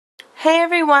Hey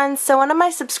everyone, so one of my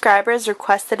subscribers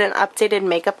requested an updated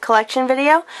makeup collection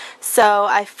video, so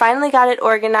I finally got it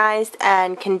organized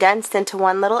and condensed into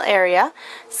one little area,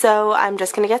 so I'm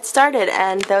just going to get started.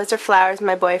 And those are flowers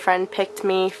my boyfriend picked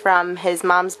me from his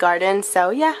mom's garden, so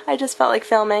yeah, I just felt like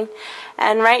filming.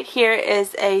 And right here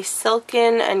is a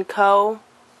Slatkin & Co.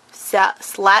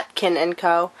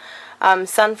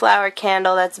 Sunflower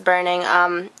candle that's burning.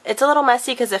 It's a little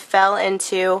messy because it fell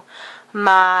into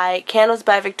my Candles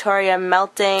by Victoria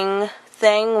melting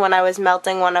thing when I was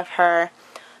melting one of her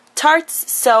tarts,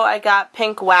 so I got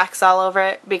pink wax all over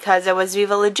it because it was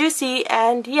Viva La Juicy,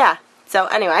 and yeah, so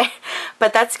anyway,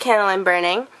 but that's candle I'm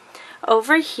burning.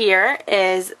 Over here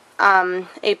is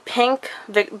a pink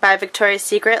by Victoria's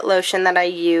Secret lotion that I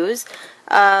use,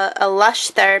 a Lush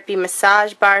Therapy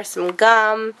massage bar, some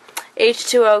gum,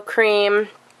 H2O cream,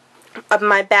 of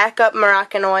my backup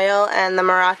Moroccan oil, and the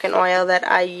Moroccan oil that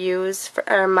I use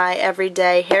for my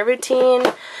everyday hair routine,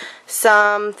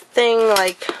 something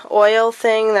like oil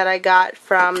thing that I got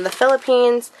from the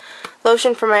Philippines,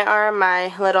 lotion for my arm,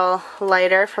 my little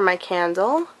lighter for my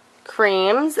candle,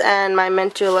 creams, and my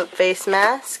mint julep face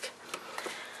mask,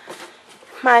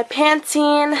 my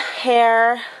Pantene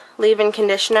hair leave-in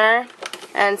conditioner,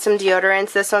 and some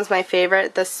deodorants. This one's my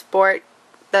favorite,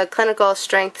 the Clinical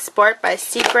Strength Sport by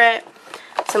Secret,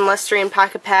 some Listerine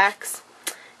pocket packs.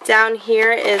 Down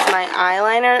here is my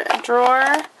eyeliner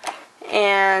drawer,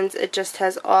 and it just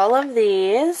has all of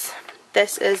these.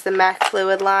 This is the MAC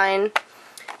Fluid line,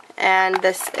 and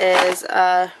this is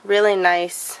a really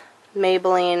nice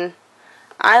Maybelline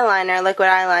eyeliner, liquid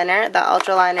eyeliner. The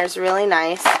Ultra Liner is really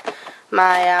nice.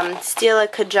 My Stila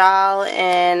Kajal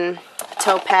in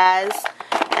Topaz,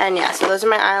 and yeah, so those are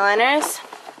my eyeliners.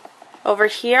 Over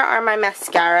here are my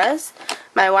mascaras,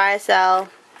 my YSL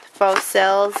Faux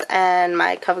Cils and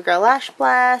my CoverGirl Lash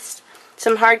Blast,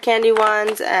 some hard candy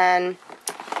ones, and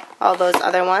all those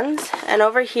other ones. And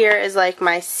over here is like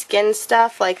my skin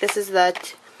stuff, like this is the,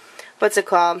 what's it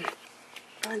called?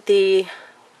 The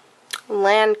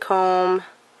Lancome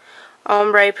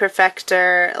Ombre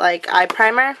Perfector like eye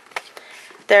primer.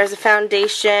 There's a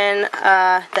foundation,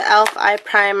 the e.l.f. eye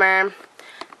primer,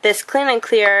 this Clean and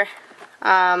Clear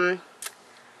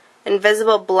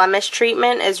Invisible Blemish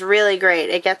treatment is really great.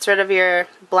 It gets rid of your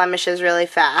blemishes really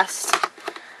fast.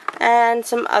 And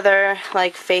some other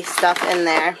like face stuff in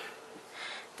there.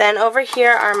 Then over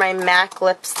here are my MAC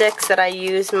lipsticks that I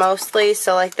use mostly.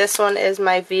 So like this one is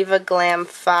my Viva Glam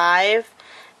 5.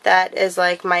 That is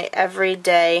like my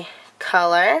everyday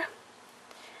color.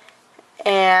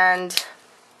 And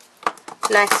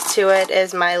next to it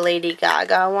is my Lady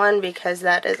Gaga one because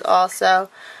that is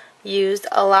also used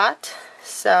a lot.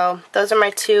 So those are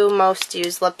my two most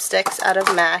used lipsticks out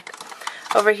of MAC.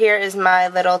 Over here is my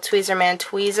little Tweezerman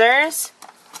tweezers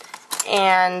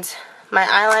and my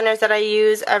eyeliners that I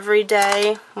use every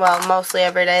day, well mostly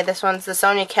every day. This one's the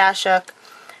Sonia Kashuk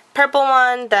purple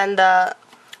one, then the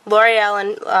L'Oreal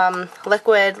and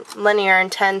liquid linear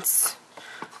intense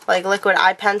like liquid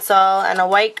eye pencil, and a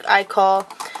white eye kohl.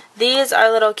 These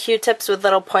are little Q-tips with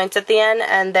little points at the end,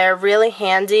 and they're really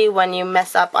handy when you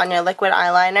mess up on your liquid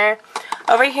eyeliner.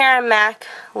 Over here are MAC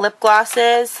lip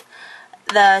glosses,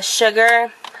 the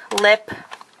Sugar Lip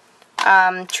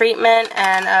treatment,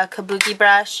 and a kabuki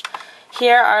brush.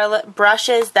 Here are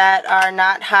brushes that are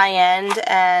not high-end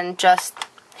and just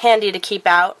handy to keep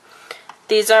out.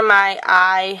 These are my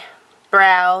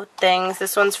eyebrow things.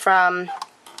 This one's from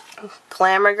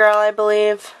Glamour Girl, I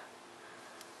believe.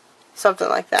 Something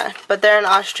like that. But they're an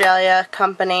Australia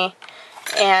company.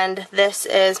 And this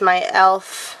is my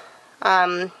e.l.f.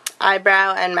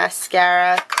 eyebrow and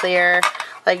mascara clear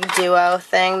like duo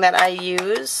thing that I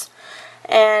use.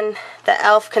 And the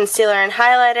e.l.f. concealer and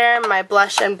highlighter, my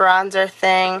blush and bronzer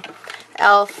thing,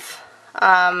 e.l.f.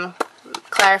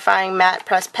 clarifying matte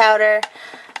pressed powder,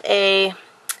 a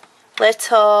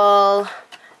little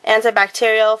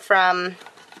antibacterial from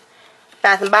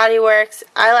Bath & Body Works,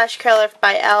 eyelash curler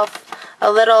by e.l.f.,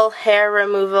 a little hair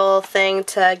removal thing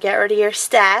to get rid of your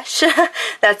stash.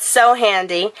 That's so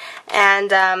handy.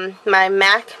 And my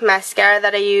MAC mascara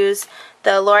that I use,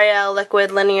 the L'Oreal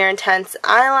Liquid Linear Intense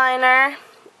eyeliner,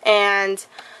 and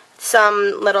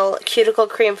some little cuticle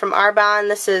cream from Arbonne.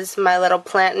 This is my little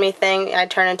plant me thing. I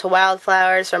turn into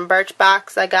wildflowers from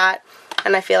Birchbox I got,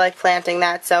 and I feel like planting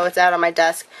that, so it's out on my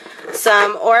desk.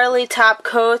 Some Orly top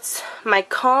coats, my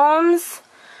combs,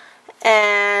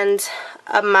 and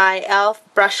my e.l.f.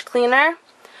 brush cleaner.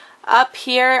 Up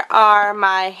here are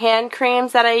my hand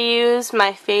creams that I use,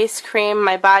 my face cream,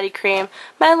 my body cream,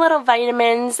 my little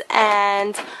vitamins,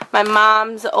 and my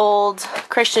mom's old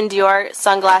Christian Dior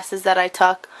sunglasses that I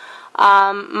took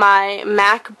my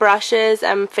MAC brushes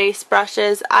and face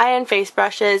brushes, eye and face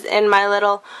brushes in my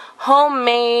little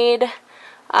homemade,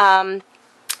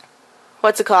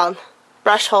 what's it called,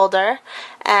 brush holder,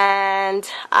 and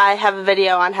I have a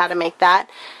video on how to make that.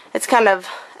 It's kind of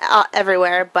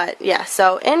everywhere, but yeah.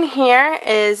 So in here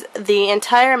is the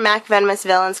entire MAC Venomous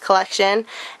Villains collection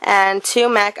and 2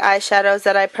 MAC eyeshadows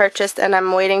that I purchased and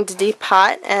I'm waiting to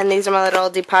depot, and these are my little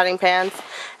depotting pans,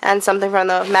 and something from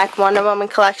the MAC Wonder Woman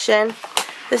collection.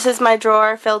 This is my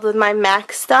drawer filled with my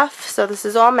MAC stuff, so this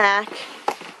is all MAC.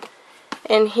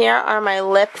 In here are my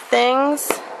lip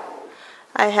things.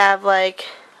 I have like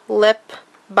lip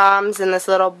balms in this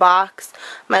little box,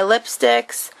 my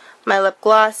lipsticks, my lip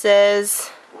glosses,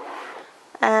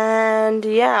 and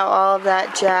yeah, all of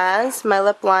that jazz. My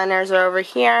lip liners are over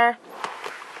here.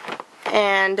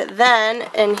 And then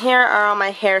in here are all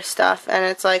my hair stuff, and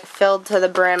it's like filled to the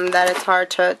brim that it's hard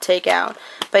to take out.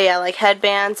 But yeah, like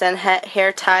headbands and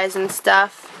hair ties and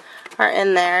stuff are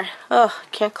in there. Oh,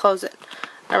 can't close it.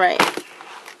 Alright.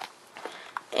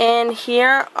 In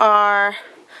here are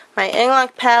my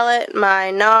Inglot palette,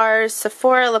 my NARS,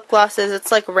 Sephora lip glosses,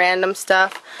 it's like random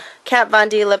stuff, Kat Von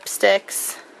D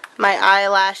lipsticks, my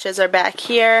eyelashes are back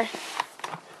here,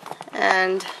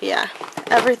 and yeah,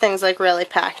 everything's like really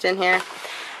packed in here.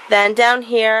 Then down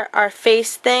here are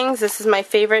face things. This is my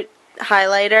favorite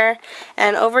highlighter,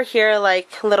 and over here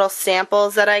like little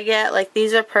samples that I get, like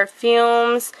these are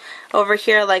perfumes, over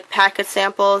here like packet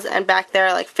samples, and back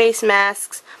there like face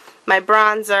masks, my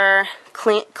bronzer,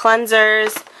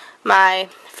 cleansers, my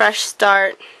Fresh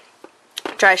Start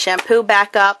dry shampoo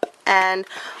backup, and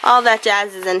all that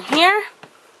jazz is in here.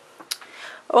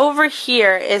 Over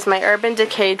here is my Urban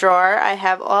Decay drawer. I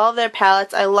have all their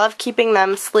palettes. I love keeping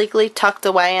them sleekly tucked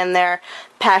away in their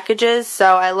packages,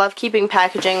 so I love keeping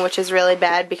packaging, which is really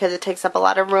bad because it takes up a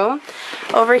lot of room.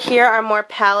 Over here are more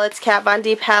palettes, Kat Von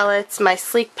D palettes, my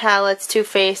sleek palettes, Too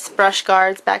Faced brush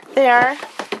guards back there.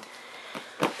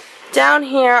 Down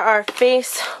here are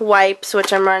face wipes,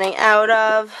 which I'm running out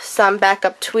of, some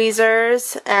backup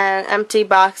tweezers, and empty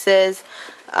boxes,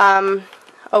 a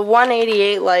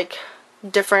 188 like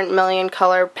different million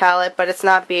color palette, but it's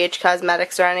not BH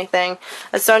Cosmetics or anything,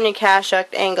 a Sonia Kashuk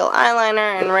angle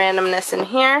eyeliner, and randomness in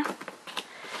here.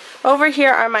 Over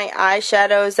here are my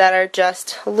eyeshadows that are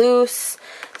just loose,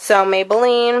 so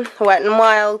Maybelline, Wet n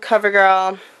Wild,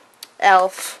 CoverGirl,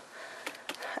 ELF,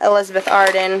 Elizabeth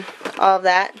Arden, all of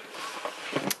that.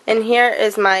 In here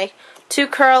is my 2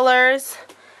 curlers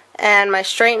and my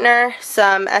straightener,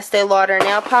 some Estee Lauder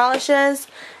nail polishes,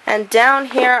 and down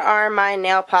here are my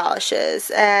nail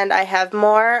polishes, and I have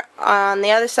more on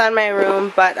the other side of my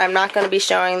room, but I'm not going to be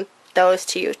showing those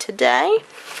to you today.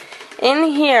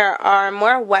 In here are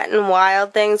more Wet n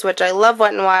Wild things, which I love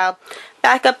Wet n Wild,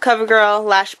 backup CoverGirl,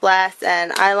 Lash Blast,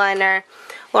 and eyeliner,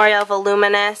 L'Oreal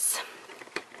Voluminous,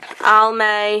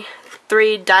 Almay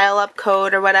 3 dial-up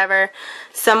code or whatever,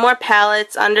 some more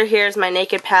palettes. Under here is my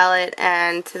Naked palette,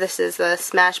 and this is the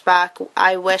Smashbox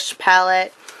I Wish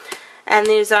palette. And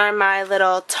these are my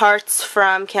little tarts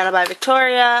from Candle by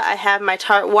Victoria. I have my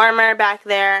tart warmer back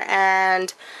there,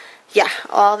 and yeah,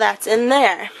 all that's in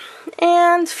there.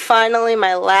 And finally,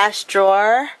 my last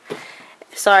drawer.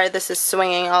 Sorry, this is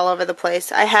swinging all over the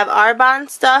place. I have Arbonne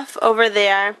stuff over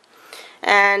there,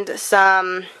 and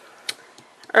some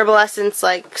Herbal Essence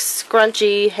like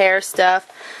scrunchy hair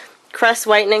stuff, Crest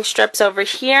whitening strips over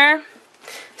here,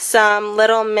 some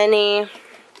little mini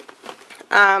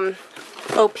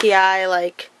OPI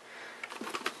like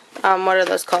what are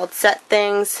those called, set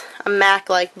things, a MAC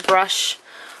like brush,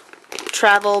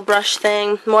 travel brush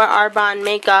thing, more Arbonne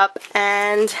makeup,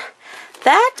 and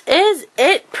that is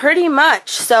it pretty much.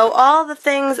 So all the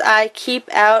things I keep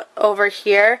out over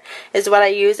here is what I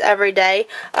use every day.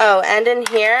 Oh, and in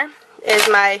here is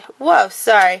my,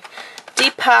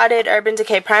 Deep Potted Urban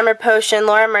Decay Primer Potion,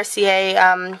 Laura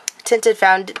Mercier tinted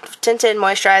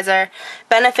moisturizer,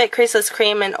 Benefit Creaseless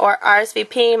Cream, and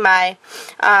RSVP, my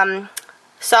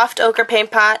Soft Ochre Paint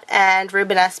Pot, and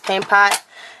Rubenesque Paint Pot.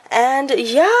 And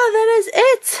yeah, that is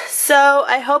it. So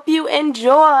I hope you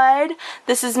enjoyed.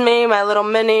 This is me, my little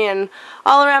mini, and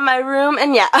all around my room.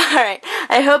 And yeah, alright.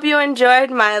 I hope you enjoyed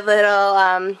my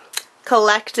little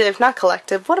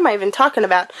what am I even talking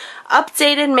about?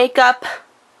 Updated makeup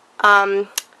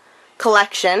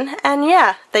collection. And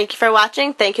yeah, thank you for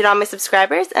watching. Thank you to all my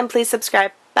subscribers, and please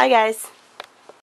subscribe. Bye guys.